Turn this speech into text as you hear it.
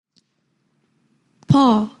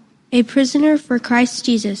Paul, a prisoner for Christ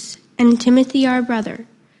Jesus, and Timothy our brother,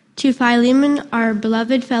 to Philemon our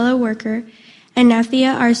beloved fellow worker, and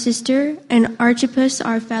Apphia our sister, and Archippus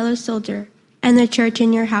our fellow soldier, and the church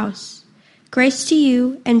in your house. Grace to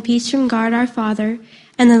you, and peace from God our Father,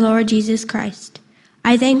 and the Lord Jesus Christ.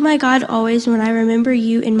 I thank my God always when I remember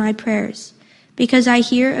you in my prayers, because I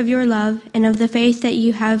hear of your love and of the faith that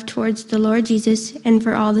you have towards the Lord Jesus and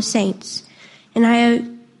for all the saints. And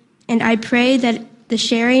I pray that the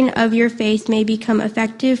sharing of your faith may become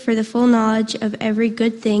effective for the full knowledge of every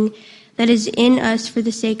good thing that is in us for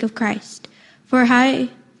the sake of Christ. For I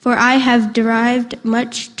have derived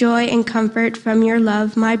much joy and comfort from your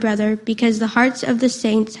love, my brother, because the hearts of the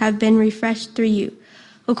saints have been refreshed through you.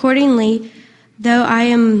 Accordingly, though I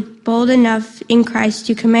am bold enough in Christ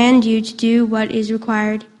to command you to do what is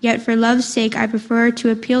required, yet for love's sake I prefer to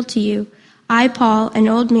appeal to you. I, Paul, an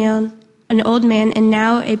old man, and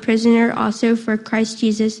now a prisoner also for Christ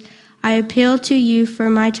Jesus, I appeal to you for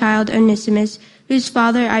my child Onesimus, whose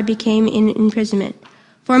father I became in imprisonment.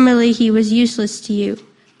 Formerly he was useless to you,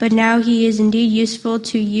 but now he is indeed useful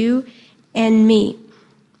to you and me.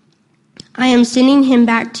 I am sending him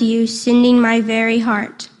back to you, sending my very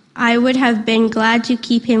heart. I would have been glad to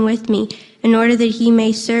keep him with me, in order that he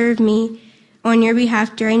may serve me on your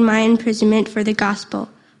behalf during my imprisonment for the gospel.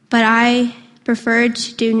 But I preferred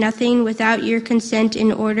to do nothing without your consent,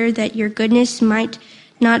 in order that your goodness might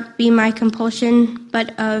not be my compulsion,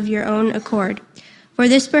 but of your own accord. For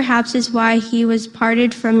this perhaps is why he was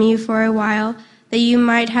parted from you for a while, that you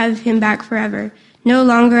might have him back forever, no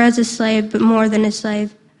longer as a slave, but more than a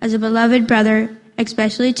slave, as a beloved brother,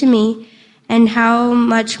 especially to me, and how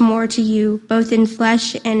much more to you, both in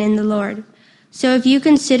flesh and in the Lord. So if you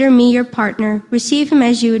consider me your partner, receive him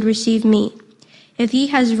as you would receive me. If he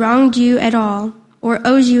has wronged you at all, or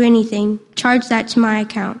owes you anything, charge that to my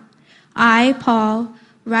account. I, Paul,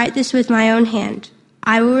 write this with my own hand.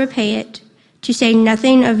 I will repay it, to say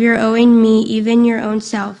nothing of your owing me even your own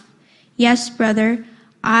self. Yes, brother,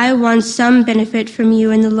 I want some benefit from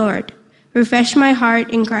you in the Lord. Refresh my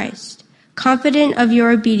heart in Christ. Confident of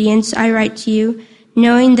your obedience, I write to you,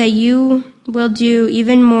 knowing that you will do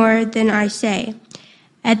even more than I say.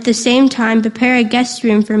 At the same time, prepare a guest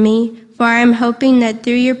room for me, for I am hoping that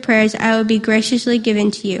through your prayers I will be graciously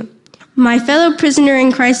given to you. My fellow prisoner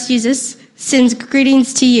in Christ Jesus sends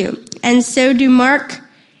greetings to you, and so do Mark,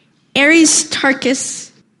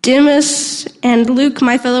 Aristarchus, Demas, and Luke,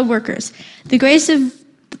 my fellow workers. The grace of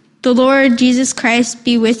the Lord Jesus Christ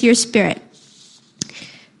be with your spirit.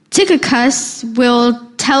 Tychicus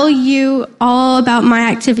will tell you all about my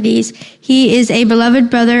activities. He is a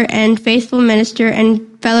beloved brother and faithful minister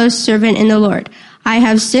and fellow servant in the Lord. I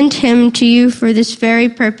have sent him to you for this very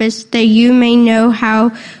purpose, that you may know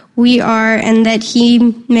how we are, and that he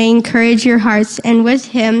may encourage your hearts. And with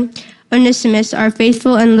him, Onesimus, our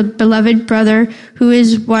faithful and beloved brother, who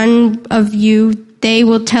is one of you, they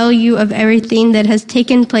will tell you of everything that has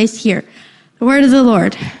taken place here. The word of the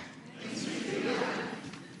Lord.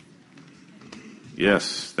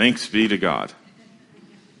 Yes, thanks be to God.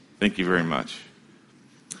 Thank you very much.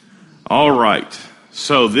 All right,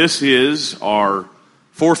 so this is our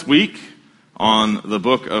fourth week on the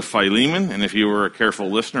book of Philemon, and if you were a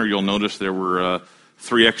careful listener, you'll notice there were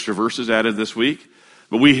 3 extra verses added this week.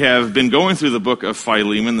 But we have been going through the book of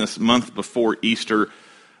Philemon this month before Easter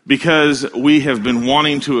because we have been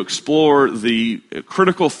wanting to explore the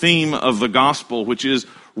critical theme of the gospel, which is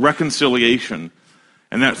reconciliation.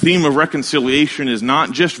 And that theme of reconciliation is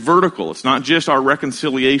not just vertical. It's not just our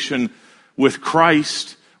reconciliation with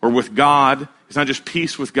Christ or with God. It's not just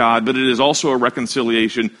peace with God, but it is also a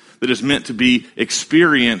reconciliation that is meant to be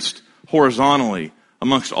experienced horizontally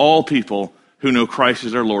amongst all people who know Christ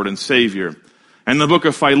as our Lord and Savior. And the book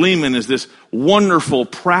of Philemon is this wonderful,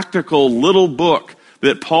 practical little book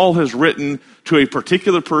that Paul has written to a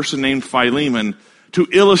particular person named Philemon to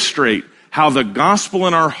illustrate how the gospel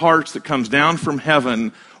in our hearts that comes down from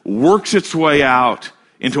heaven works its way out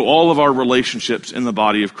into all of our relationships in the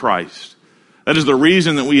body of Christ. That is the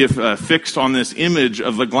reason that we have fixed on this image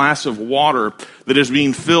of the glass of water that is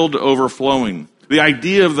being filled to overflowing. The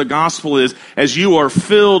idea of the gospel is, as you are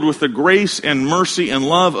filled with the grace and mercy and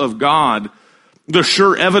love of God, the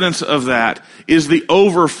sure evidence of that is the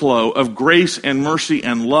overflow of grace and mercy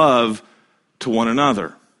and love to one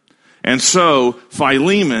another. And so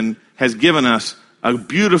Philemon has given us a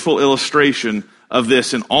beautiful illustration of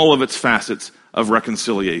this in all of its facets of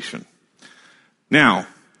reconciliation. Now,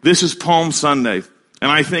 this is Palm Sunday,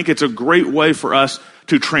 and I think it's a great way for us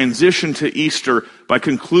to transition to Easter by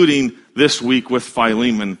concluding this week with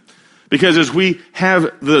Philemon. Because as we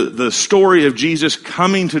have the story of Jesus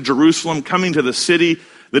coming to Jerusalem, coming to the city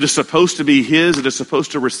that is supposed to be his, that is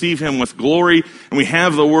supposed to receive him with glory, and we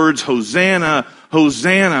have the words, Hosanna,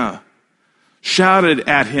 Hosanna, shouted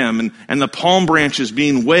at him, and the palm branches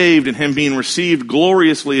being waved and him being received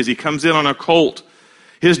gloriously as he comes in on a colt.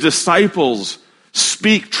 His disciples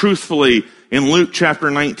speak truthfully in Luke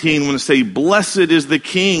chapter 19 when they say, "Blessed is the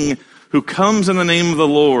King who comes in the name of the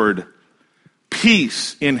Lord.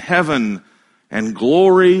 Peace in heaven and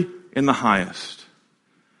glory in the highest."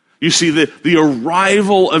 You see, the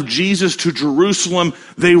arrival of Jesus to Jerusalem,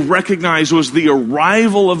 they recognized was the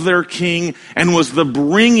arrival of their King and was the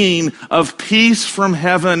bringing of peace from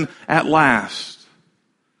heaven at last.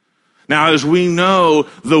 Now, as we know,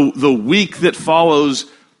 the week that follows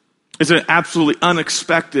is an absolutely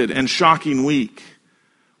unexpected and shocking week,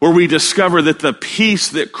 where we discover that the peace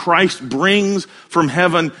that Christ brings from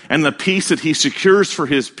heaven and the peace that he secures for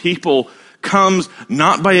his people comes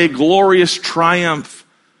not by a glorious triumph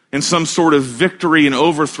in some sort of victory and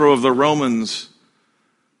overthrow of the Romans,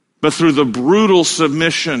 but through the brutal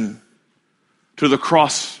submission to the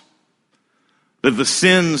cross, that the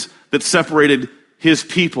sins that separated his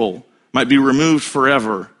people might be removed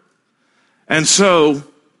forever. And so,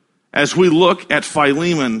 as we look at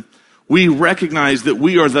Philemon, we recognize that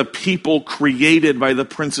we are the people created by the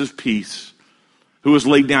Prince of Peace, who has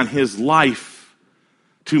laid down his life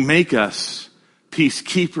to make us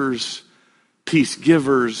peacekeepers, peace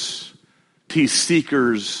givers, peace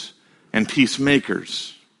seekers, and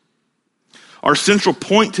peacemakers. Our central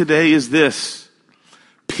point today is this: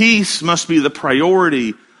 peace must be the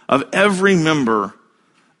priority of every member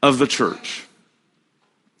of the church.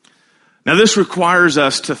 Now, this requires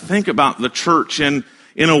us to think about the church in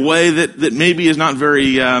a way that maybe is not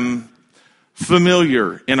very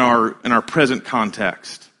familiar in our present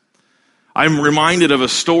context. I'm reminded of a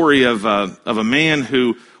story of a man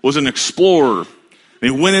who was an explorer.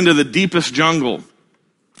 And he went into the deepest jungle,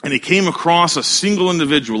 and he came across a single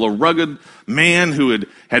individual, a rugged man who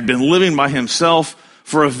had been living by himself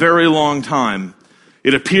for a very long time.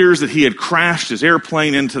 It appears that he had crashed his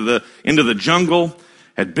airplane into the jungle,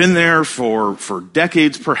 had been there for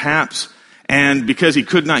decades perhaps, and because he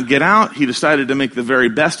could not get out, he decided to make the very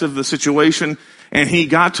best of the situation, and he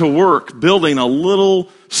got to work building a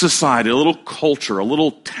little society, a little culture, a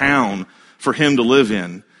little town for him to live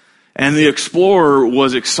in. And the explorer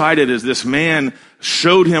was excited as this man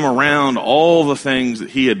showed him around all the things that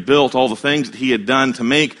he had built, all the things that he had done to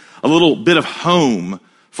make a little bit of home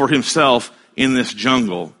for himself in this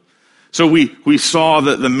jungle. So we saw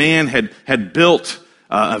that the man had built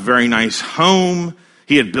a very nice home.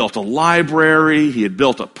 He had built a library. He had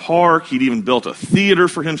built a park. He'd even built a theater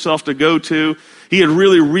for himself to go to. He had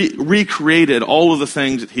really recreated all of the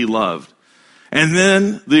things that he loved. And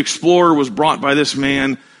then the explorer was brought by this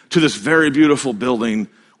man to this very beautiful building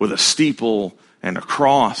with a steeple and a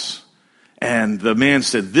cross. And the man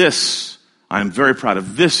said, "This, I'm very proud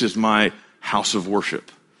of. This is my house of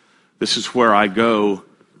worship. This is where I go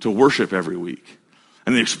to worship every week."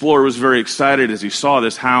 And the explorer was very excited as he saw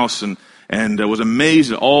this house and was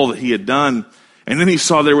amazed at all that he had done. And then he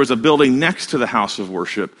saw there was a building next to the house of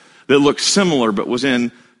worship that looked similar but was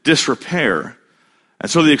in disrepair.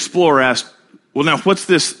 And so the explorer asked, "Well, now what's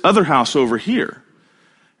this other house over here?"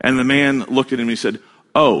 And the man looked at him and he said,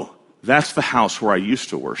 "Oh, that's the house where I used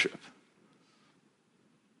to worship."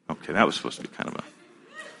 Okay, that was supposed to be kind of a...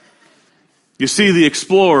 You see, the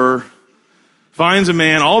explorer finds a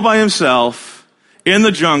man all by himself in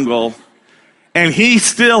the jungle, and he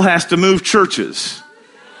still has to move churches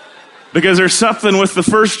because there's something with the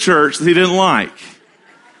first church that he didn't like.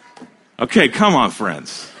 Okay, come on,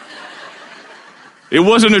 friends. It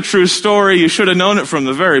wasn't a true story. You should have known it from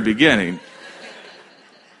the very beginning.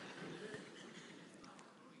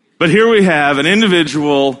 But here we have an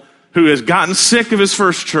individual who has gotten sick of his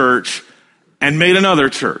first church and made another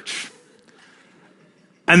church.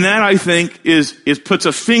 And that, I think, puts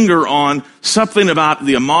a finger on something about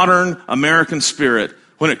the modern American spirit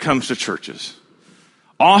when it comes to churches.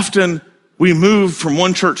 Often we move from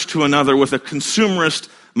one church to another with a consumerist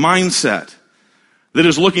mindset that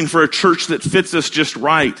is looking for a church that fits us just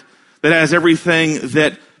right, that has everything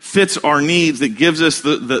that fits our needs, that gives us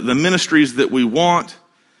the ministries that we want.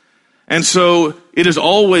 And so it is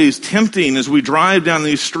always tempting as we drive down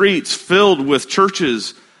these streets filled with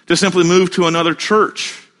churches to simply move to another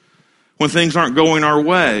church when things aren't going our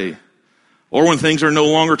way or when things are no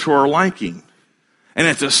longer to our liking. And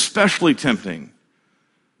it's especially tempting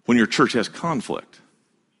when your church has conflict.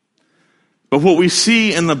 But what we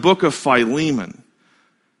see in the book of Philemon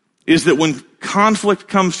is that when conflict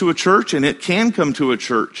comes to a church, and it can come to a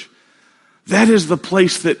church, That is the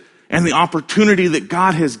place that, and the opportunity that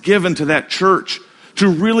God has given to that church to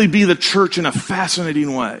really be the church in a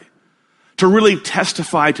fascinating way, to really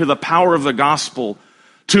testify to the power of the gospel,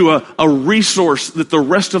 to a resource that the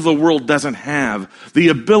rest of the world doesn't have, the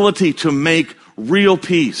ability to make real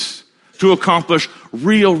peace, to accomplish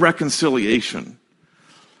real reconciliation.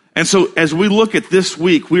 And so as we look at this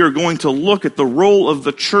week, we are going to look at the role of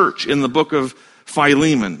the church in the book of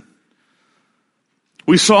Philemon.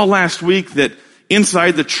 We saw last week that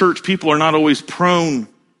inside the church, people are not always prone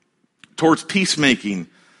towards peacemaking,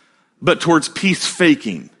 but towards peace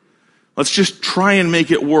faking. Let's just try and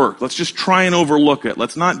make it work. Let's just try and overlook it.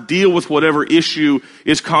 Let's not deal with whatever issue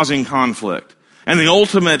is causing conflict. And the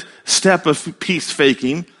ultimate step of peace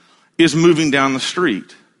faking is moving down the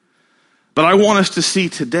street. But I want us to see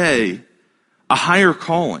today a higher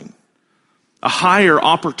calling, a higher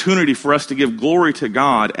opportunity for us to give glory to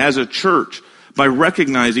God as a church by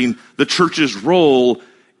recognizing the church's role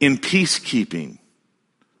in peacekeeping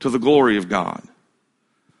to the glory of God.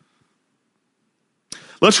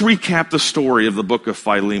 Let's recap the story of the book of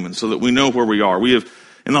Philemon so that we know where we are. We have,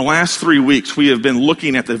 in the last 3 weeks, we have been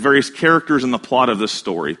looking at the various characters in the plot of this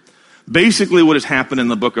story. Basically, what has happened in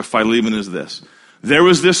the book of Philemon is this. There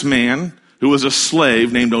was this man who was a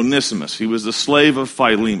slave named Onesimus. He was the slave of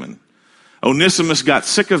Philemon. Onesimus got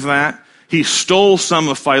sick of that. He stole some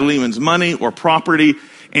of Philemon's money or property,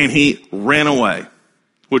 and he ran away,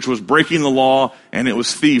 which was breaking the law, and it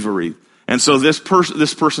was thievery. And so this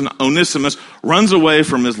person, Onesimus, runs away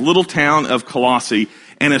from his little town of Colossae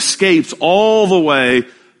and escapes all the way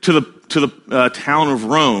to the town of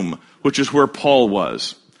Rome, which is where Paul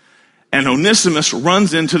was. And Onesimus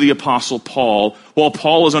runs into the apostle Paul while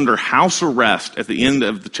Paul is under house arrest at the end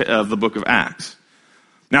of the book of Acts.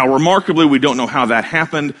 Now, remarkably, we don't know how that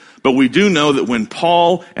happened, but we do know that when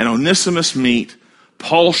Paul and Onesimus meet,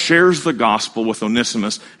 Paul shares the gospel with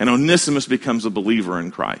Onesimus, and Onesimus becomes a believer in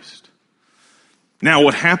Christ. Now,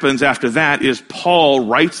 what happens after that is Paul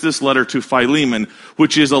writes this letter to Philemon,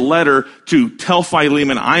 which is a letter to tell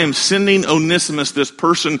Philemon, I am sending Onesimus, this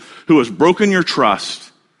person who has broken your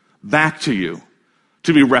trust, back to you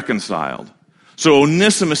to be reconciled. So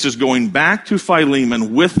Onesimus is going back to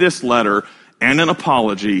Philemon with this letter and an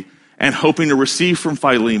apology and hoping to receive from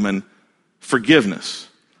Philemon forgiveness.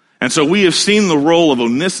 And so we have seen the role of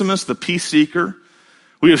Onesimus, the peace seeker.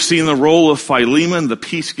 We have seen the role of Philemon, the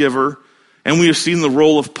peace giver. And we have seen the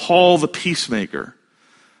role of Paul, the peacemaker.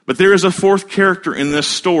 But there is a fourth character in this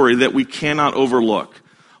story that we cannot overlook.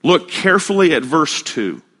 Look carefully at verse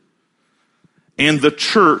 2. And the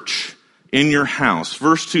church in your house.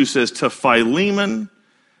 Verse 2 says, to Philemon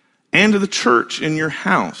and to the church in your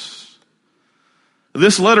house.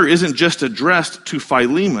 This letter isn't just addressed to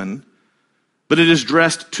Philemon, but it is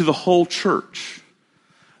addressed to the whole church.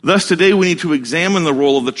 Thus, today we need to examine the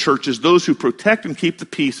role of the church as those who protect and keep the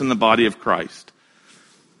peace in the body of Christ.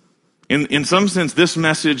 In some sense, this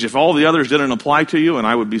message, if all the others didn't apply to you, and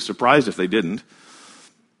I would be surprised if they didn't,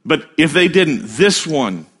 but if they didn't, this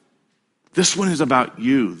one is about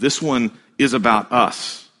you. This one is about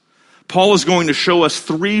us. Paul is going to show us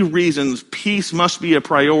 3 reasons peace must be a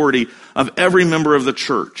priority of every member of the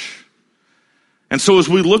church. And so as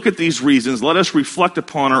we look at these reasons, let us reflect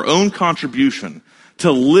upon our own contribution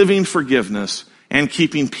to living forgiveness and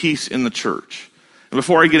keeping peace in the church. And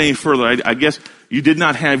before I get any further, I guess you did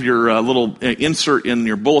not have your little insert in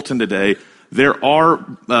your bulletin today. There are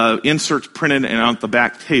inserts printed and on the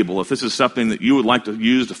back table. If this is something that you would like to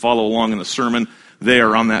use to follow along in the sermon, they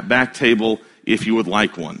are on that back table if you would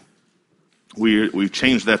like one. We've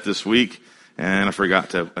changed that this week, and I forgot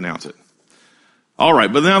to announce it. All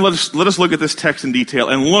right, but now let us look at this text in detail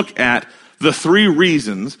and look at the 3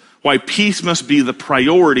 reasons why peace must be the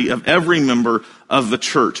priority of every member of the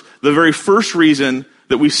church. The very first reason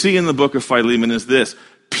that we see in the book of Philemon is this.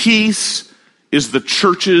 Peace is the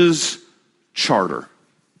church's charter.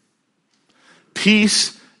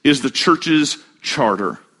 Peace is the church's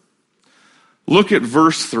charter. Look at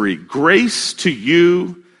verse 3. Grace to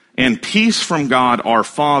you and peace from God our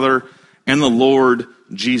Father and the Lord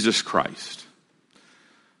Jesus Christ.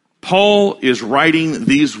 Paul is writing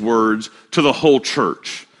these words to the whole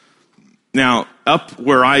church. Now, up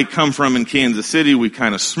where I come from in Kansas City, we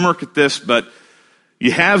kind of smirk at this, but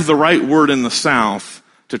you have the right word in the South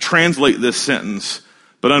to translate this sentence,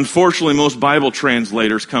 but unfortunately most Bible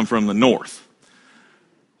translators come from the North.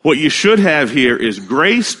 What you should have here is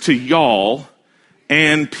grace to y'all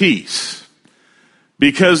and peace.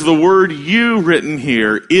 Because the word you written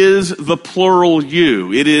here is the plural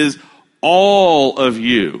you. It is all of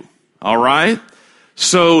you. All right?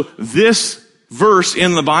 So this verse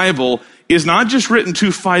in the Bible is not just written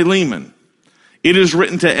to Philemon. It is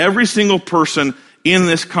written to every single person in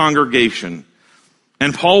this congregation.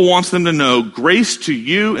 And Paul wants them to know, grace to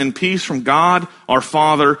you and peace from God, our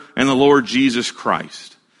Father, and the Lord Jesus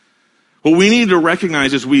Christ. What we need to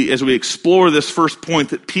recognize as we explore this first point,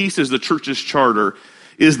 that peace is the church's charter,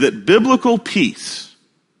 is that biblical peace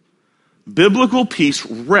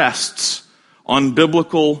rests on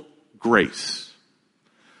biblical grace.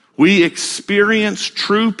 We experience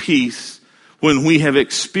true peace when we have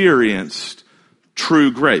experienced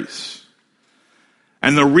true grace.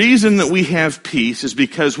 And the reason that we have peace is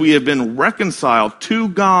because we have been reconciled to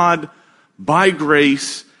God by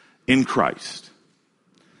grace in Christ.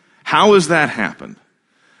 How has that happened?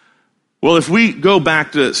 Well, if we go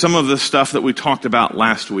back to some of the stuff that we talked about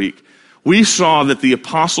last week, we saw that the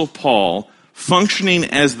Apostle Paul, functioning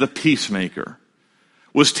as the peacemaker,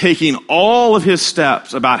 was taking all of his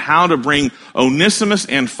steps about how to bring Onesimus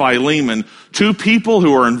and Philemon, two people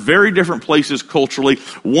who are in very different places culturally.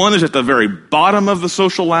 One is at the very bottom of the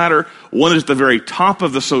social ladder. One is at the very top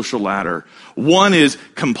of the social ladder. One is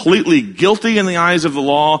completely guilty in the eyes of the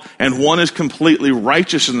law, and one is completely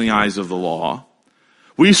righteous in the eyes of the law.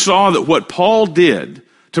 We saw that what Paul did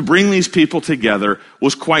to bring these people together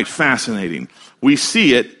was quite fascinating. We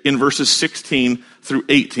see it in verses 16 through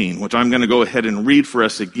 18, which I'm going to go ahead and read for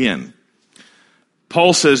us again.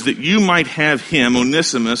 Paul says that you might have him,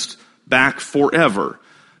 Onesimus, back forever,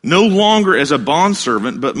 no longer as a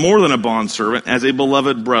bondservant, but more than a bondservant, as a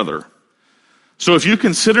beloved brother. So if you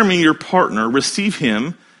consider me your partner, receive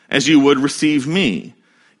him as you would receive me.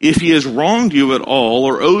 If he has wronged you at all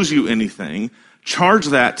or owes you anything, charge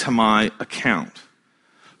that to my account.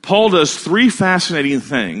 Paul does three fascinating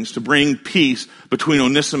things to bring peace between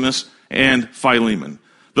Onesimus and Philemon.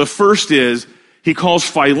 The first is, he calls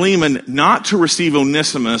Philemon not to receive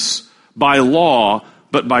Onesimus by law,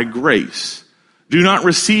 but by grace. Do not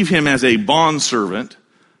receive him as a bondservant,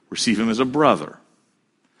 receive him as a brother.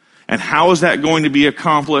 And how is that going to be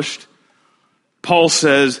accomplished? Paul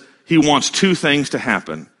says he wants two things to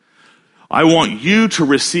happen. I want you to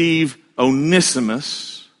receive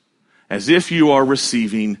Onesimus as if you are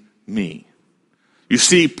receiving me. You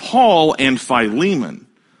see, Paul and Philemon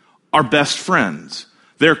are best friends.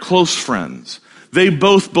 They're close friends. They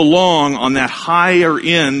both belong on that higher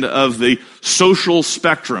end of the social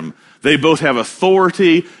spectrum. They both have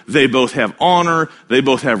authority. They both have honor. They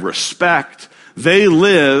both have respect. They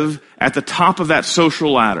live at the top of that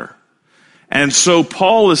social ladder. And so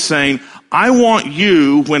Paul is saying, I want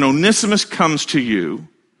you, when Onesimus comes to you,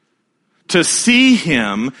 to see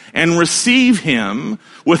him and receive him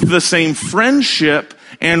with the same friendship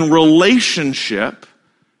and relationship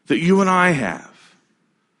that you and I have.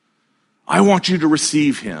 I want you to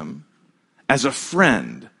receive him as a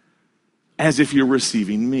friend, as if you're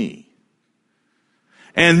receiving me.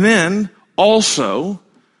 And then also,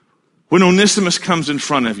 when Onesimus comes in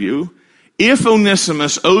front of you, if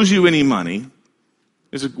Onesimus owes you any money,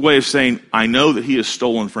 is a way of saying, I know that he has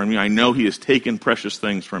stolen from you. I know he has taken precious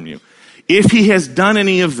things from you. If he has done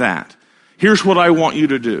any of that, here's what I want you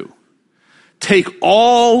to do. Take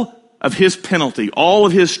all of his penalty, all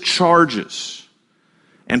of his charges,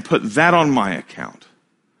 and put that on my account.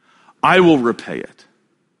 I will repay it.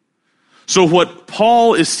 So what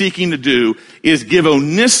Paul is seeking to do is give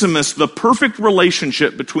Onesimus the perfect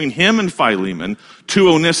relationship between him and Philemon to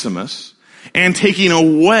Onesimus, and taking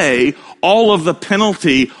away all of the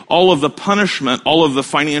penalty, all of the punishment, all of the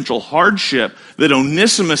financial hardship that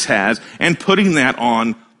Onesimus has, and putting that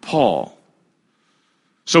on Paul.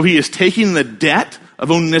 So he is taking the debt of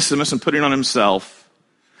Onesimus and putting it on himself,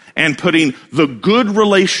 and putting the good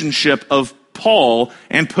relationship of Paul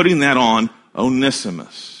and putting that on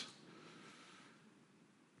Onesimus.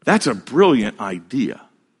 That's a brilliant idea.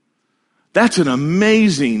 That's an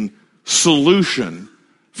amazing solution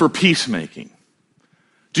for peacemaking.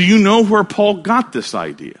 Do you know where Paul got this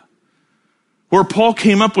idea? Where Paul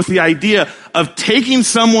came up with the idea of taking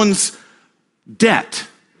someone's debt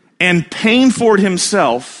and paying for it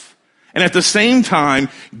himself, and at the same time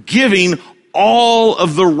giving all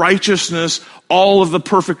of the righteousness, all of the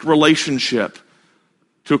perfect relationship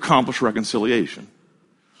to accomplish reconciliation.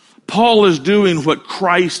 Paul is doing what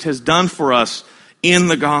Christ has done for us in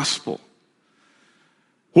the gospel.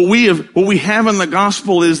 What we have in the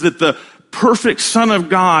gospel is that the perfect Son of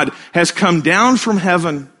God has come down from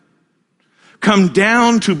heaven, come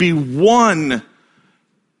down to be one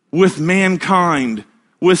with mankind,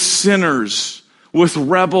 with sinners, with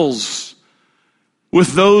rebels,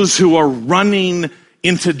 with those who are running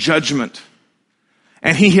into judgment.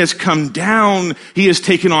 And he has come down, he has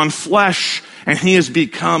taken on flesh, and he has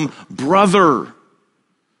become brother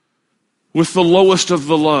with the lowest of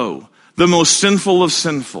the low, the most sinful of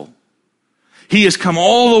sinful. He has come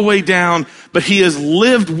all the way down, but he has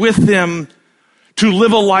lived with them to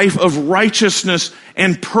live a life of righteousness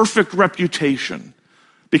and perfect reputation.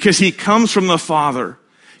 Because he comes from the Father,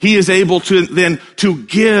 he is able to then to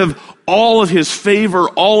give all of his favor,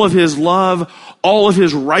 all of his love, all of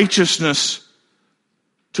his righteousness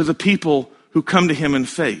to the people who come to him in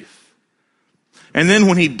faith. And then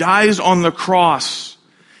when he dies on the cross,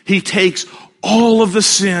 he takes all of the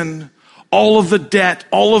sin, all of the debt,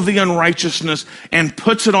 all of the unrighteousness, and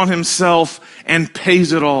puts it on himself and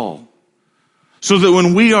pays it all. So that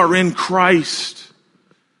when we are in Christ,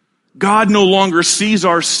 God no longer sees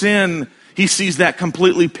our sin. He sees that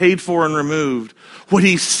completely paid for and removed. What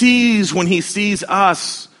he sees when he sees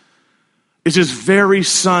us is his very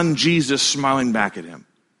son, Jesus, smiling back at him.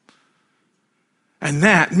 And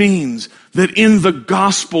that means that in the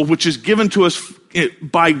gospel, which is given to us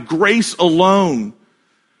by grace alone,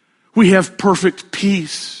 we have perfect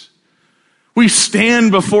peace. We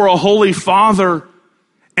stand before a holy Father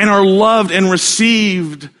and are loved and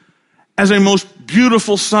received as a most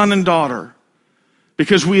beautiful son and daughter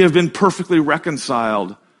because we have been perfectly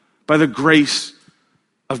reconciled by the grace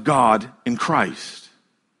of God in Christ.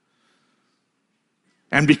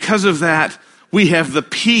 And because of that, we have the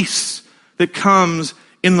peace that comes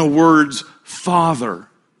in the words Father.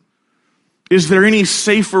 Is there any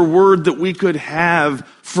safer word that we could have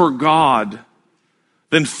for God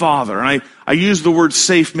than Father? And I use the word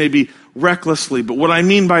safe maybe recklessly, but what I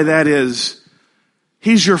mean by that is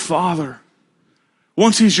he's your Father.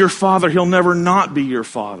 Once he's your Father, he'll never not be your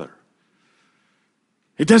Father.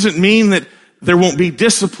 It doesn't mean that there won't be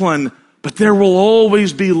discipline, but there will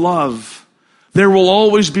always be love. There will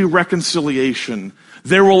always be reconciliation.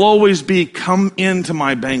 There will always be come into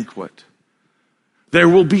my banquet. There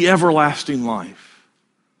will be everlasting life.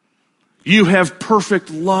 You have perfect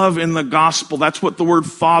love in the gospel. That's what the word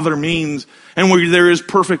Father means. And where there is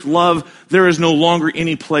perfect love, there is no longer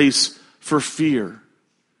any place for fear.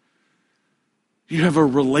 You have a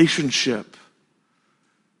relationship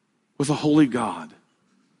with a holy God,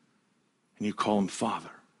 and you call him Father.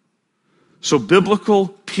 So biblical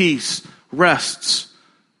peace rests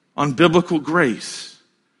on biblical grace.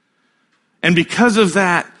 And because of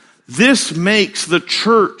that, this makes the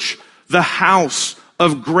church the house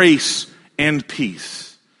of grace and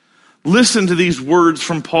peace. Listen to these words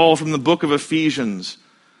from Paul from the book of Ephesians,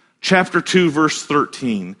 chapter 2, verse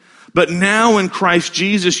 13. But now in Christ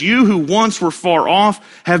Jesus, you who once were far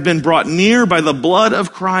off have been brought near by the blood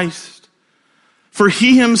of Christ. For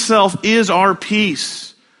he himself is our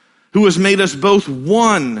peace, who has made us both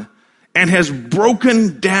one and has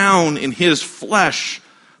broken down in his flesh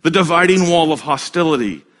the dividing wall of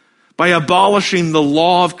hostility by abolishing the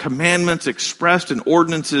law of commandments expressed in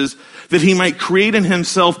ordinances, that he might create in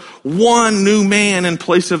himself one new man in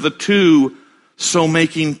place of the two, so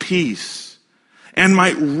making peace, and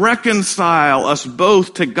might reconcile us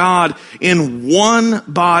both to God in one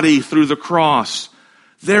body through the cross,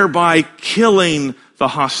 thereby killing the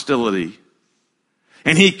hostility.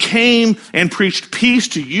 And he came and preached peace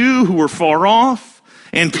to you who were far off,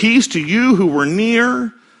 and peace to you who were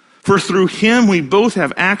near. For through him we both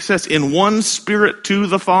have access in one Spirit to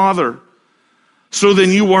the Father. So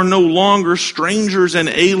then you are no longer strangers and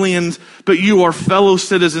aliens, but you are fellow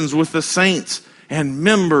citizens with the saints and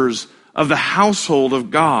members of the household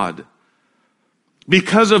of God.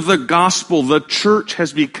 Because of the gospel, the church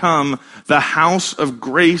has become the house of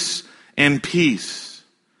grace and peace.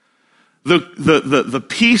 The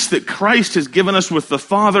peace that Christ has given us with the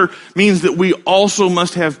Father means that we also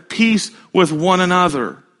must have peace with one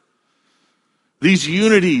another. These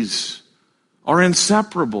unities are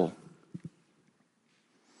inseparable.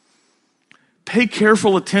 Pay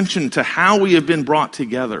careful attention to how we have been brought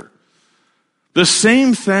together. The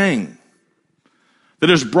same thing that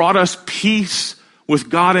has brought us peace with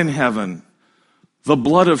God in heaven, the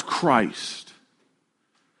blood of Christ,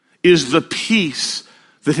 is the peace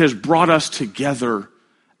that has brought us together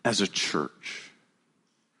as a church.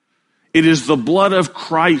 It is the blood of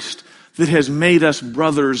Christ that has made us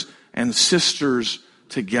brothers and sisters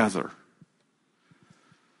together.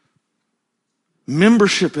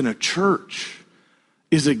 Membership in a church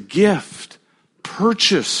is a gift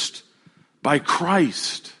purchased by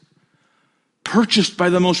Christ, purchased by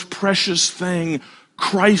the most precious thing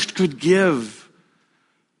Christ could give,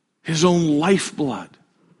 his own lifeblood.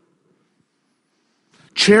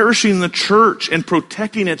 Cherishing the church and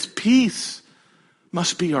protecting its peace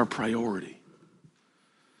must be our priority.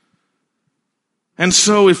 And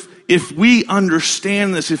so if we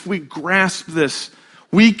understand this, if we grasp this,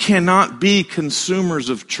 we cannot be consumers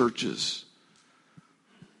of churches.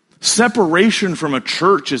 Separation from a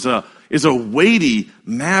church is a weighty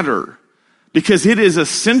matter, because it is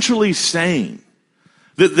essentially saying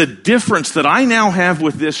that the difference that I now have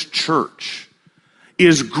with this church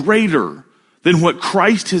is greater than what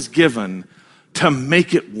Christ has given to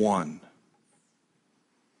make it one.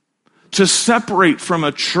 To separate from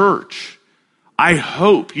a church, I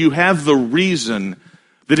hope you have the reason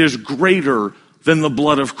that is greater than the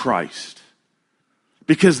blood of Christ.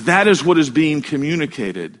 Because that is what is being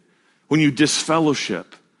communicated when you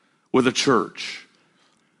disfellowship with a church.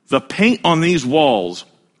 The paint on these walls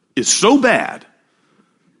is so bad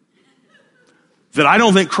that I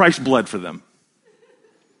don't think Christ bled for them.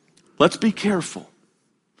 Let's be careful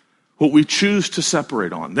what we choose to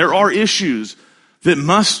separate on. There are issues that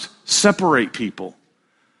must separate people,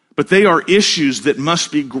 but they are issues that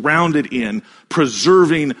must be grounded in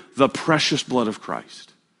preserving the precious blood of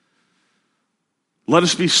Christ. Let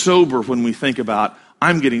us be sober when we think about,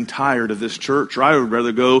 I'm getting tired of this church, or I would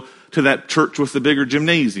rather go to that church with the bigger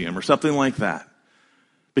gymnasium or something like that.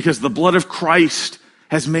 Because the blood of Christ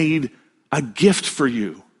has made a gift for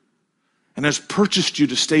you and has purchased you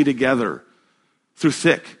to stay together through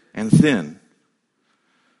thick and thin.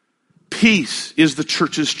 Peace is the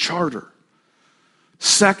church's charter.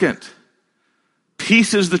 Second,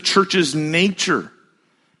 peace is the church's nature.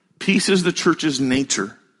 Peace is the church's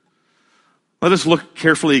nature. Let us look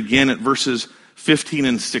carefully again at verses 15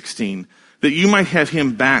 and 16. That you might have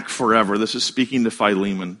him back forever. This is speaking to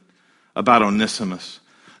Philemon about Onesimus.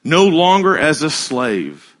 No longer as a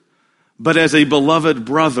slave, but as a beloved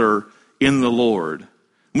brother in the Lord.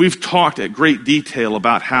 We've talked at great detail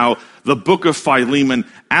about how the book of Philemon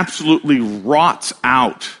absolutely rots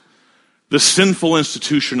out the sinful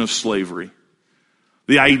institution of slavery.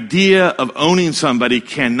 The idea of owning somebody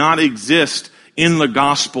cannot exist in the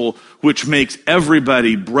gospel, which makes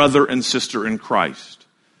everybody brother and sister in Christ.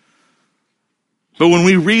 But when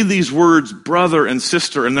we read these words, brother and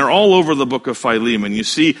sister, and they're all over the book of Philemon, you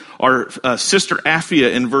see our sister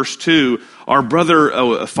Apphia in verse 2, our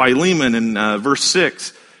brother Philemon in verse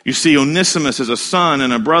 6. You see Onesimus as a son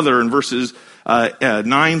and a brother in verses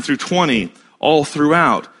 9 through 20, all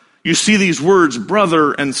throughout. You see these words,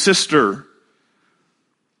 brother and sister.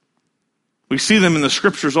 We see them in the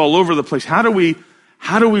scriptures all over the place. How do we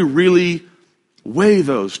really weigh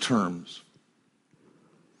those terms?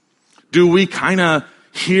 Do we kind of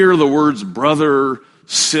hear the words brother,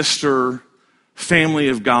 sister, family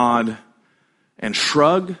of God, and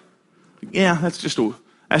shrug? Yeah, that's just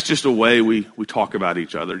a way we talk about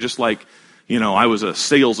each other. Just like, I was a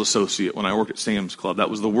sales associate when I worked at Sam's Club. That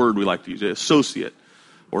was the word we like to use, associate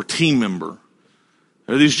or team member.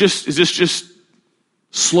 Is this just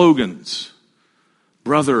slogans?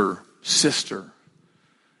 Brother, sister.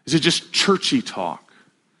 Is it just churchy talk?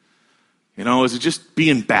 Is it just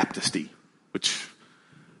being Baptisty? Which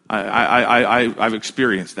I've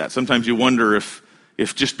experienced that. Sometimes you wonder if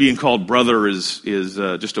just being called brother is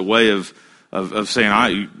just a way of saying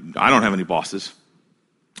I don't have any bosses.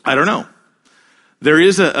 I don't know. There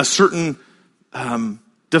is a certain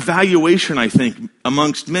devaluation, I think,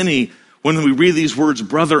 amongst many when we read these words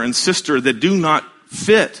brother and sister that do not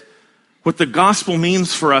fit what the gospel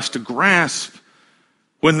means for us to grasp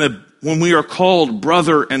when we are called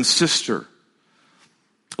brother and sister.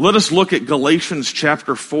 Let us look at Galatians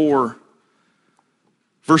chapter 4,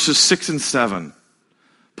 verses 6 and 7.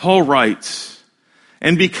 Paul writes,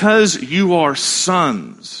 "And because you are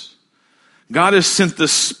sons, God has sent the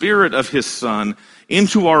Spirit of His Son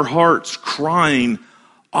into our hearts, crying,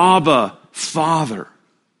 Abba, Father.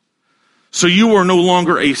 So you are no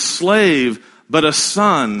longer a slave, but a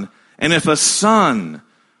son, and if a son,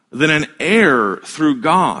 then an heir through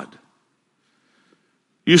God."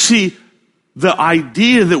 You see, the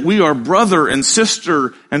idea that we are brother and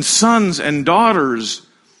sister and sons and daughters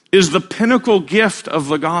is the pinnacle gift of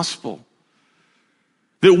the gospel.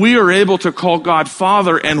 That we are able to call God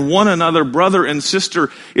Father and one another brother and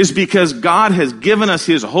sister is because God has given us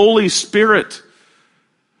His Holy Spirit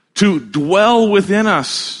to dwell within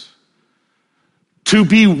us, to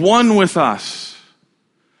be one with us,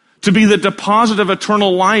 to be the deposit of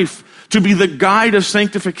eternal life, to be the guide of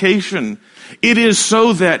sanctification. It is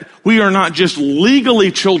so that we are not just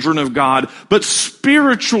legally children of God, but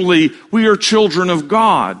spiritually we are children of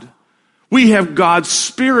God. We have God's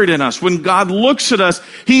Spirit in us. When God looks at us,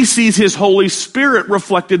 He sees His Holy Spirit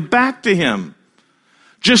reflected back to Him.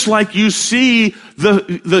 Just like you see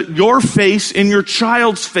your face in your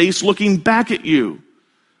child's face looking back at you.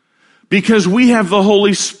 Because we have the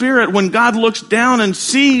Holy Spirit. When God looks down and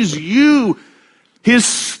sees you, His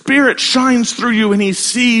Spirit shines through you and He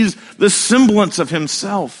sees the semblance of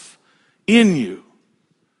Himself in you.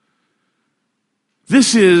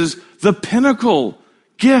 This is the pinnacle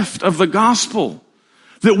gift of the gospel,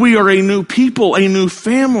 that we are a new people, a new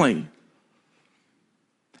family.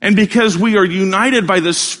 And because we are united by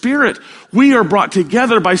the Spirit, we are brought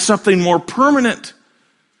together by something more permanent,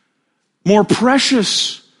 more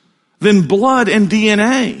precious than blood and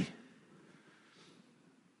DNA.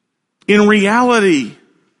 In reality,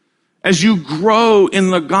 as you grow in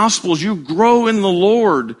the Gospels, you grow in the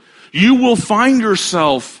Lord, you will find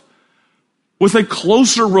yourself with a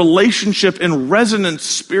closer relationship and resonance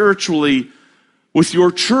spiritually with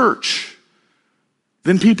your church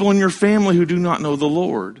than people in your family who do not know the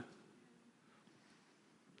Lord.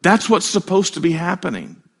 That's what's supposed to be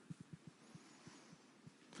happening.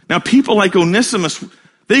 Now, people like Onesimus,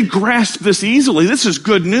 they grasp this easily. This is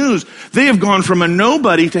good news. They have gone from a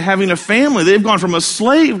nobody to having a family. They've gone from a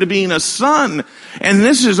slave to being a son. And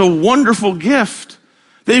this is a wonderful gift.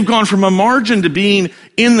 They've gone from a margin to being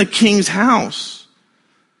in the king's house.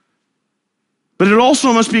 But it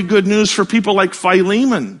also must be good news for people like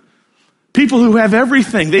Philemon. People who have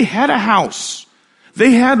everything. They had a house.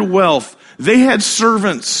 They had wealth. They had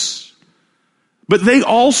servants. But they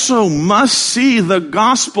also must see the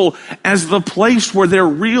gospel as the place where their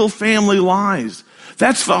real family lies.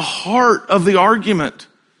 That's the heart of the argument.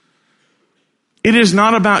 It is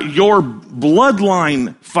not about your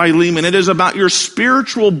bloodline, Philemon. It is about your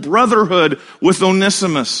spiritual brotherhood with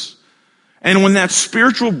Onesimus. And when that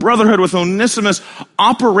spiritual brotherhood with Onesimus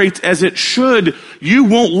operates as it should, you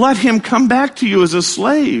won't let him come back to you as a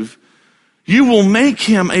slave. You will make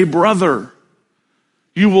him a brother.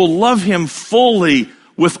 You will love him fully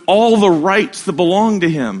with all the rights that belong to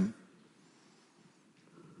him.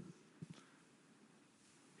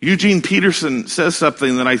 Eugene Peterson says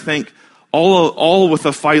something that I think all with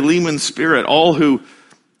a Philemon spirit, all who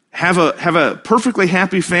have a perfectly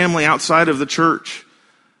happy family outside of the church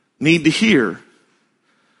need to hear.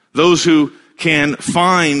 Those who can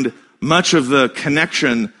find much of the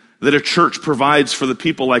connection that a church provides for the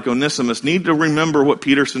people like Onesimus need to remember what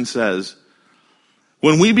Peterson says.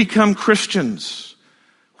 When we become Christians,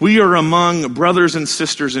 we are among brothers and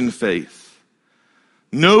sisters in faith.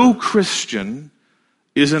 No Christian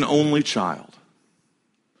is an only child.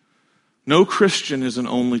 No Christian is an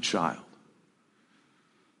only child.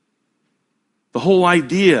 The whole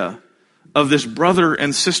idea of this brother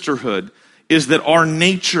and sisterhood is that our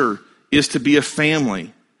nature is to be a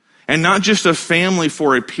family. And not just a family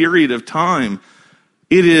for a period of time.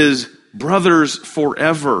 It is brothers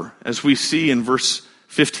forever, as we see in verse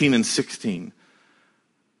 15 and 16.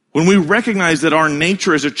 When we recognize that our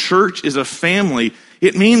nature as a church is a family,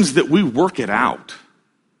 it means that we work it out.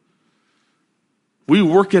 We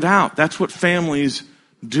work it out. That's what families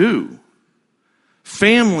do.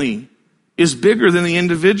 Family is bigger than the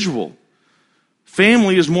individual.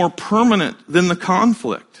 Family is more permanent than the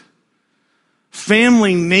conflict.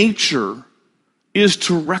 Family nature is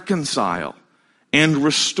to reconcile and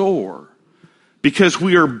restore because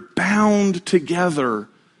we are bound together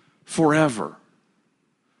forever.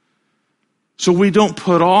 So we don't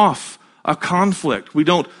put off a conflict. We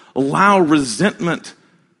don't allow resentment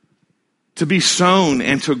to be sown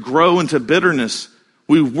and to grow into bitterness.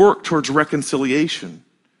 We work towards reconciliation.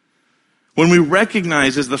 When we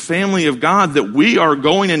recognize as the family of God that we are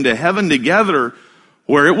going into heaven together,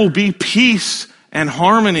 where it will be peace and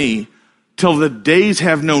harmony till the days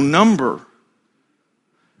have no number,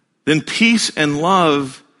 then peace and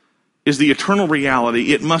love is the eternal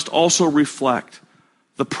reality. It must also reflect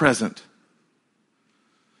the present.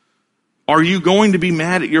 Are you going to be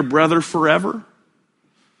mad at your brother forever?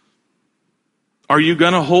 Are you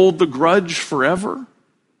going to hold the grudge forever?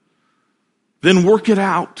 Then work it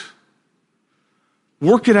out.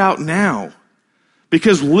 Work it out now.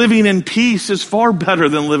 Because living in peace is far better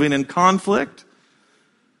than living in conflict.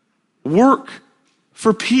 Work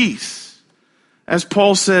for peace. As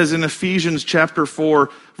Paul says in Ephesians chapter 4,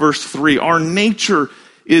 verse 3, our nature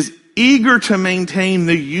is eager to maintain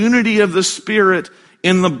the unity of the Spirit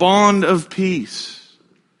in the bond of peace.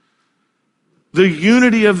 The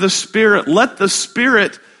unity of the Spirit. Let the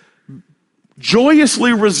Spirit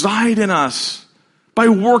joyously reside in us by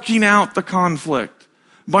working out the conflict,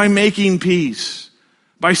 by making peace,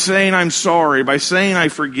 by saying I'm sorry, by saying I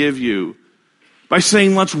forgive you, by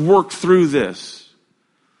saying let's work through this.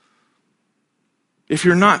 If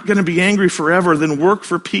you're not going to be angry forever, then work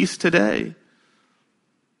for peace today.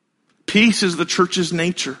 Peace is the church's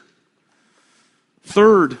nature.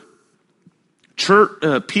 Third,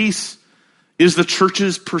 peace is the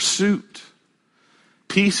church's pursuit.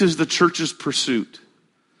 Peace is the church's pursuit.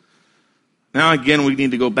 Now again, we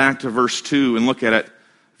need to go back to verse 2 and look at it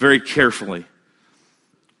very carefully.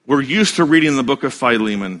 We're used to reading the book of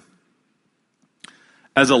Philemon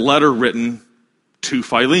as a letter written to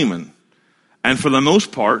Philemon. And for the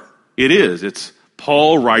most part, it is. It's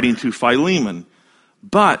Paul writing to Philemon.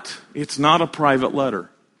 But it's not a private letter.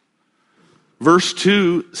 Verse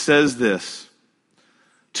 2 says this: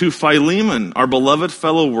 to Philemon, our beloved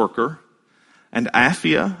fellow worker, and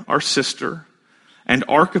Apphia, our sister, and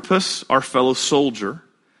Archippus, our fellow soldier,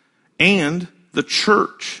 and the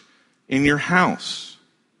church in your house.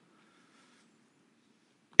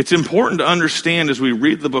 It's important to understand as we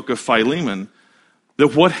read the book of Philemon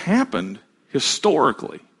that what happened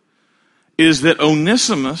historically is that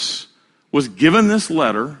Onesimus was given this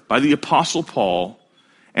letter by the Apostle Paul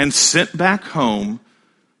and sent back home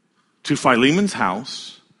to Philemon's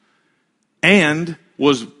house and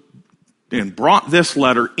brought this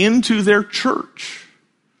letter into their church,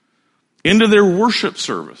 into their worship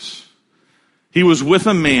service. He was with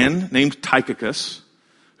a man named Tychicus,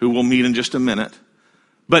 who we'll meet in just a minute.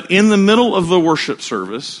 But in the middle of the worship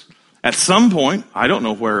service, at some point, I don't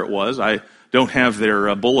know where it was, I don't have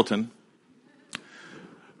their bulletin,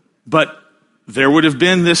 but there would have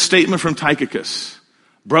been this statement from Tychicus: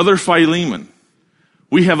 Brother Philemon,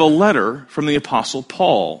 we have a letter from the Apostle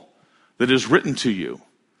Paul that is written to you.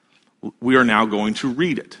 We are now going to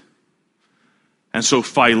read it. And so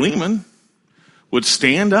Philemon would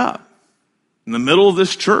stand up in the middle of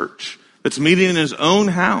this church that's meeting in his own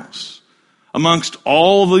house amongst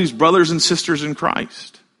all of these brothers and sisters in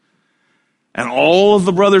Christ. And all of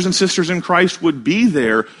the brothers and sisters in Christ would be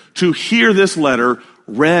there to hear this letter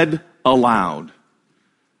read aloud.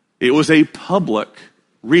 It was a public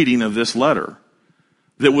reading of this letter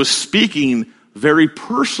that was speaking very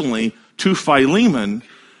personally to Philemon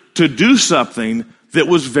to do something that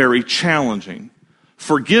was very challenging.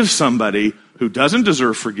 Forgive somebody who doesn't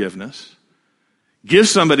deserve forgiveness. Give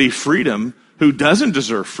somebody freedom who doesn't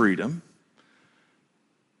deserve freedom.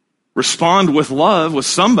 Respond with love with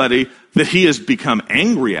somebody that he has become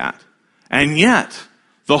angry at. And yet,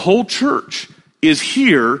 the whole church is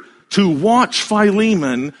here to watch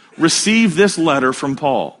Philemon receive this letter from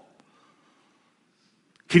Paul.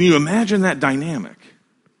 Can you imagine that dynamic?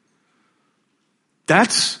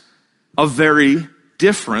 That's a very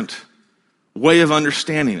different way of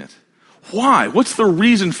understanding it. Why? What's the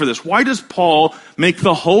reason for this? Why does Paul make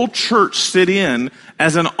the whole church sit in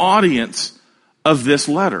as an audience of this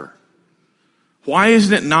letter? Why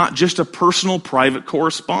isn't it not just a personal, private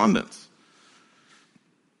correspondence?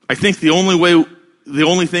 I think the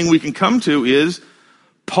only thing we can come to is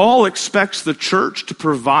Paul expects the church to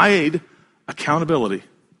provide accountability.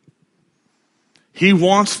 He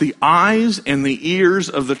wants the eyes and the ears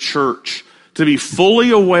of the church to be fully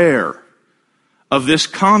aware of this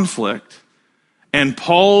conflict and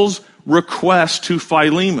Paul's request to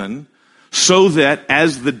Philemon, so that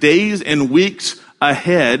as the days and weeks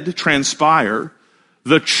ahead transpire,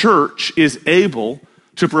 the church is able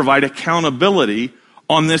to provide accountability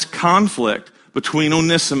on this conflict between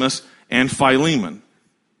Onesimus and Philemon.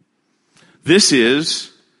 This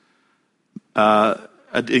is an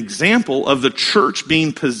example of the church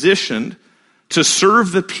being positioned to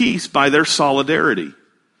serve the peace by their solidarity.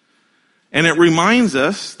 And it reminds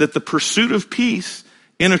us that the pursuit of peace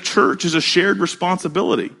in a church is a shared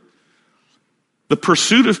responsibility. The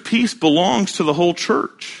pursuit of peace belongs to the whole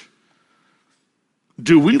church.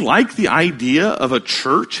 Do we like the idea of a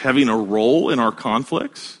church having a role in our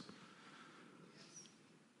conflicts?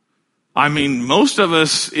 I mean, most of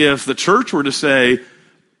us, if the church were to say,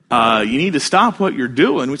 you need to stop what you're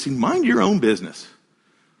doing, we'd say, mind your own business.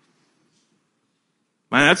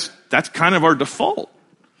 Man, that's kind of our default.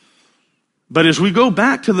 But as we go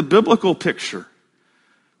back to the biblical picture,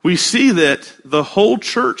 we see that the whole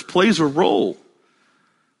church plays a role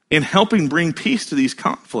in helping bring peace to these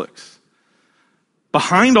conflicts.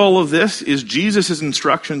 Behind all of this is Jesus'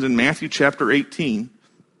 instructions in Matthew chapter 18,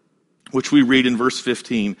 which we read in verse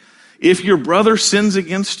 15. If your brother sins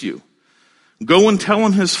against you, go and tell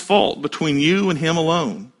him his fault between you and him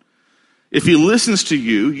alone. If he listens to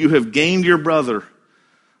you, you have gained your brother.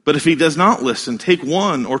 But if he does not listen, take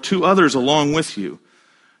one or two others along with you,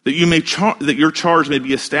 that your charge may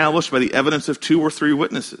be established by the evidence of 2 or 3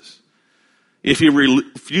 witnesses. If he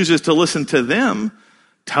refuses to listen to them,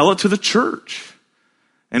 tell it to the church.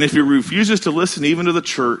 And if he refuses to listen even to the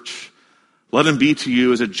church, let him be to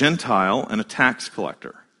you as a Gentile and a tax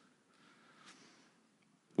collector.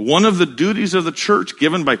 One of the duties of the church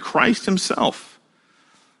given by Christ himself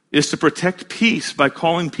is to protect peace by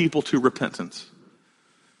calling people to repentance.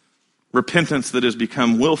 Repentance that has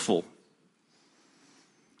become willful.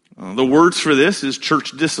 The words for this is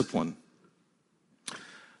church discipline.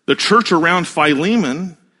 The church around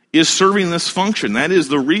Philemon is serving this function. That is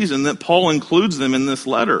the reason that Paul includes them in this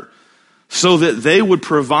letter, so that they would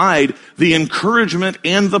provide the encouragement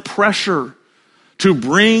and the pressure to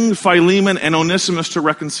bring Philemon and Onesimus to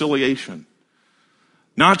reconciliation.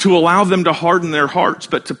 Not to allow them to harden their hearts,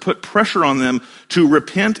 but to put pressure on them to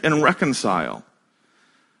repent and reconcile.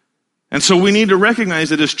 And so we need to recognize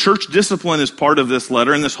that as church discipline is part of this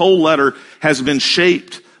letter, and this whole letter has been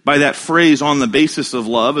shaped by that phrase, on the basis of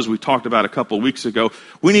love, as we talked about a couple of weeks ago,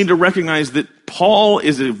 we need to recognize that Paul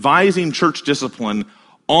is advising church discipline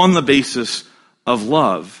on the basis of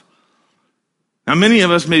love. Now, many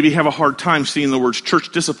of us maybe have a hard time seeing the words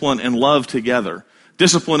church discipline and love together.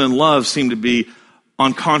 Discipline and love seem to be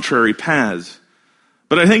on contrary paths.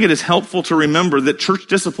 But I think it is helpful to remember that church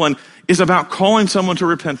discipline is about calling someone to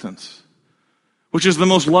repentance, which is the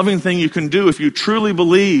most loving thing you can do if you truly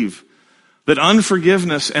believe that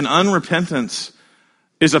unforgiveness and unrepentance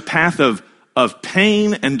is a path of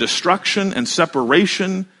pain and destruction and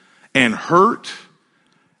separation and hurt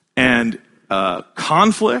and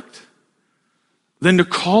conflict. Then to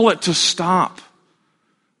call it to stop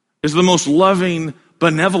is the most loving,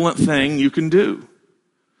 benevolent thing you can do.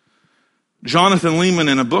 Jonathan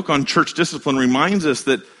Leeman, in a book on church discipline, reminds us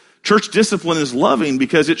that church discipline is loving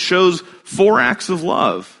because it shows 4 acts of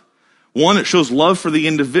love. 1, it shows love for the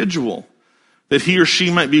individual, that he or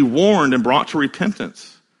she might be warned and brought to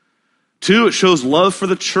repentance. 2, it shows love for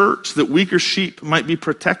the church, that weaker sheep might be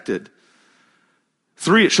protected.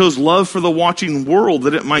 3, it shows love for the watching world,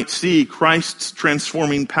 that it might see Christ's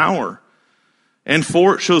transforming power. And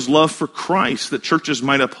 4, it shows love for Christ, that churches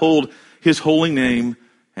might uphold his holy name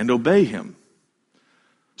and obey him.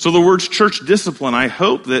 So the words church discipline, I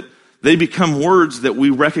hope that they become words that we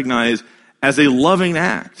recognize as a loving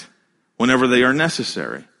act whenever they are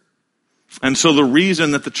necessary. And so the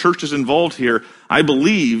reason that the church is involved here, I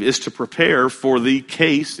believe, is to prepare for the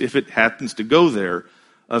case, if it happens to go there,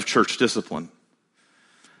 of church discipline.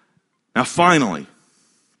 Now finally,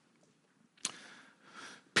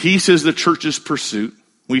 peace is the church's pursuit.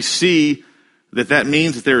 We see that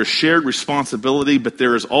means that there is shared responsibility, but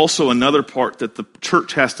there is also another part that the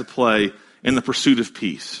church has to play in the pursuit of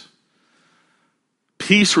peace.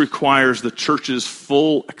 Peace requires the church's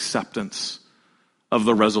full acceptance of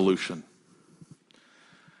the resolution.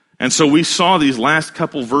 And so we saw these last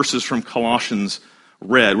couple verses from Colossians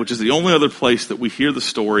read, which is the only other place that we hear the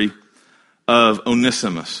story of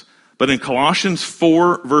Onesimus. But in Colossians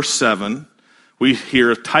 4, verse 7, we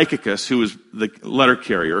hear Tychicus, who is the letter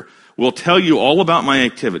carrier, will tell you all about my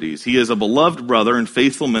activities. He is a beloved brother and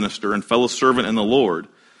faithful minister and fellow servant in the Lord.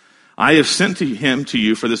 I have sent him to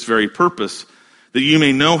you for this very purpose, that you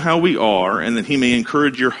may know how we are and that he may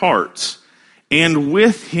encourage your hearts. And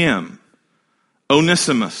with him,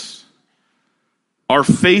 Onesimus, our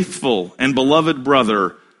faithful and beloved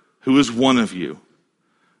brother, who is one of you.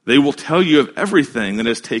 They will tell you of everything that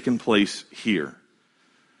has taken place here.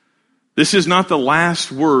 This is not the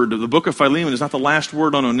last word. The book of Philemon is not the last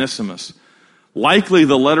word on Onesimus. Likely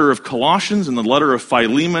the letter of Colossians and the letter of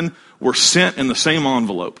Philemon were sent in the same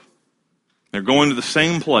envelope. They're going to the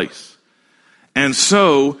same place. And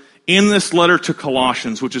so, in this letter to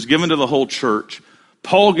Colossians, which is given to the whole church,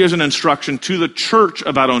 Paul gives an instruction to the church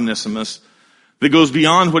about Onesimus that goes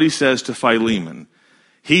beyond what he says to Philemon.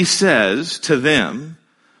 He says to them,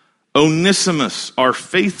 Onesimus, our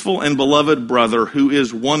faithful and beloved brother, who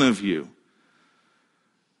is one of you.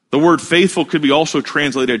 The word faithful could be also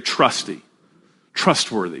translated trusty,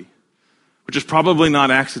 trustworthy, which is probably not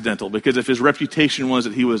accidental, because if his reputation was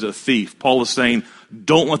that he was a thief, Paul is saying,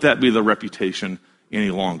 don't let that be the reputation any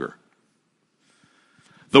longer.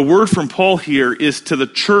 The word from Paul here is to the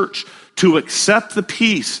church to accept the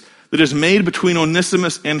peace that is made between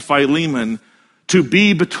Onesimus and Philemon to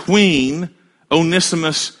be between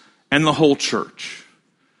Onesimus and the whole church.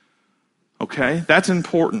 Okay? That's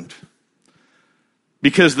important.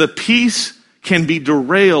 Because the peace can be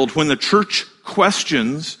derailed when the church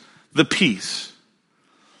questions the peace.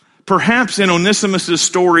 Perhaps in Onesimus'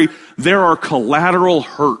 story, there are collateral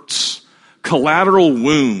hurts, collateral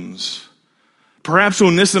wounds. Perhaps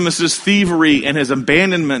Onesimus' thievery and his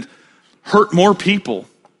abandonment hurt more people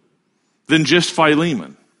than just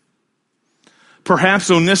Philemon. Perhaps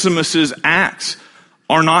Onesimus' acts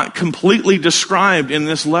are not completely described in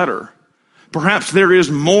this letter. Perhaps there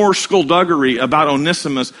is more skullduggery about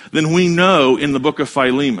Onesimus than we know in the book of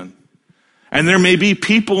Philemon. And there may be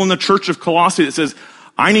people in the church of Colossae that says,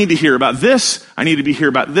 I need to hear about this, I need to hear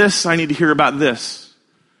about this, I need to hear about this.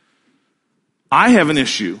 I have an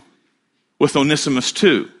issue with Onesimus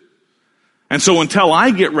too. And so until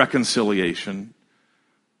I get reconciliation,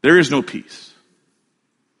 there is no peace.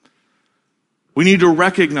 We need to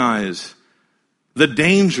recognize the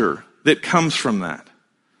danger that comes from that.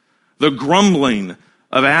 The grumbling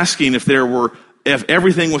of asking if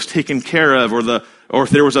everything was taken care of, or if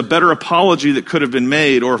there was a better apology that could have been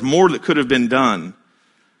made, or if more that could have been done.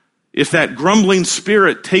 If that grumbling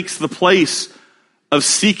spirit takes the place of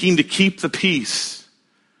seeking to keep the peace,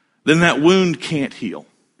 then that wound can't heal.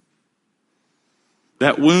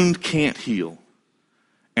 That wound can't heal.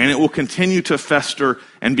 And it will continue to fester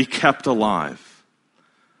and be kept alive.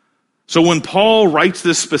 So when Paul writes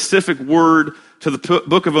this specific word to the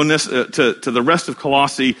book of to the rest of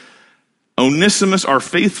Colossae, Onesimus, our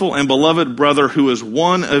faithful and beloved brother who is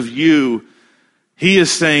one of you, he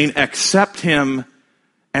is saying, accept him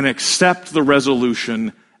and accept the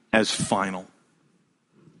resolution as final.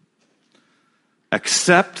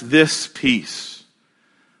 Accept this peace.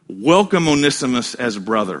 Welcome Onesimus as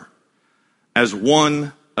brother, as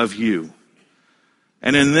one of you.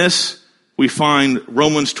 And in this, we find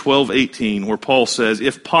Romans 12:18, where Paul says,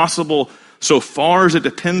 if possible, so far as it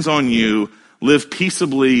depends on you, live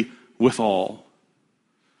peaceably with all.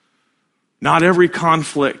 Not every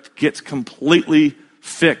conflict gets completely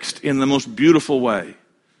fixed in the most beautiful way.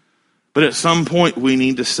 But at some point we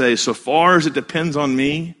need to say, so far as it depends on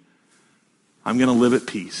me, I'm going to live at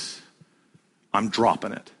peace. I'm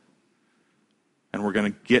dropping it. And we're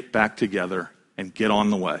going to get back together and get on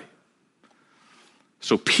the way.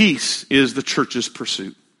 So peace is the church's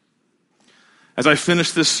pursuit. As I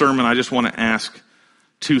finish this sermon, I just want to ask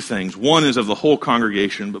two things. One is of the whole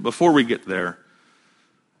congregation, but before we get there,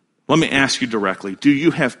 let me ask you directly, do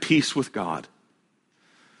you have peace with God?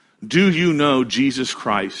 Do you know Jesus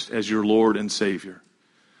Christ as your Lord and Savior?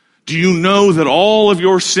 Do you know that all of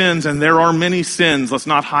your sins, and there are many sins, let's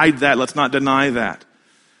not hide that, let's not deny that,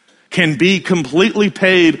 can be completely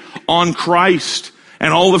paid on Christ,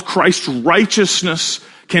 and all of Christ's righteousness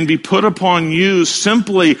can be put upon you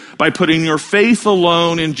simply by putting your faith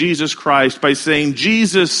alone in Jesus Christ, by saying,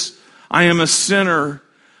 Jesus, I am a sinner,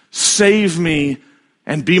 save me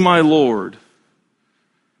and be my Lord.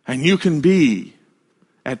 And you can be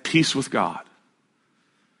at peace with God.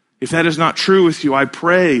 If that is not true with you, I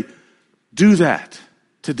pray, do that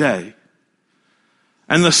today.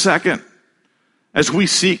 And the second, as we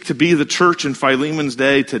seek to be the church in Philemon's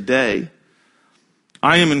day today,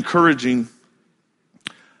 I am encouraging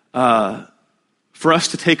for us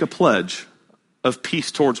to take a pledge of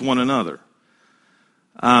peace towards one another.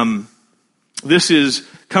 This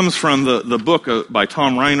comes from the book by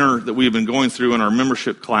Tom Reiner that we have been going through in our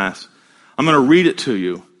membership class. I'm going to read it to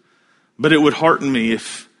you, but it would hearten me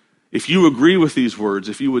if you agree with these words,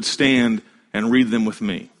 if you would stand and read them with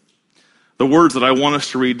me. The words that I want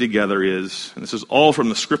us to read together is, and this is all from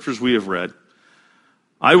the scriptures we have read,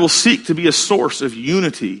 I will seek to be a source of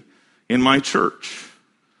unity in my church.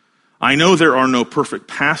 I know there are no perfect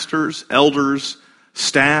pastors, elders,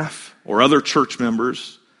 staff, or other church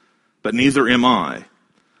members, but neither am I.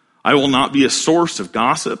 I will not be a source of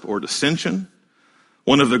gossip or dissension.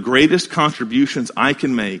 One of the greatest contributions I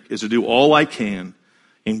can make is to do all I can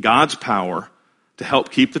in God's power to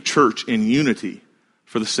help keep the church in unity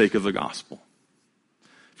for the sake of the gospel.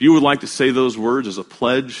 If you would like to say those words as a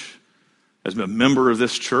pledge, as a member of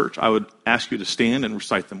this church, I would ask you to stand and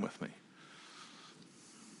recite them with me.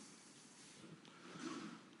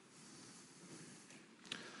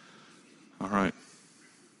 All right.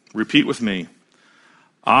 Repeat with me.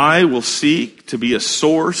 I will seek to be a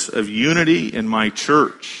source of unity in my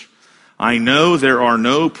church. I know there are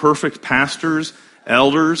no perfect pastors,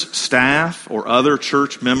 elders, staff, or other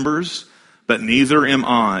church members, but neither am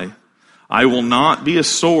I. I will not be a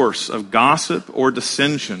source of gossip or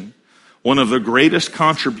dissension. One of the greatest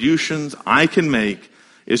contributions I can make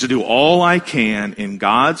is to do all I can in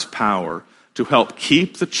God's power to help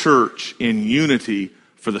keep the church in unity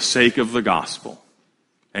for the sake of the gospel.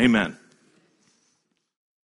 Amen.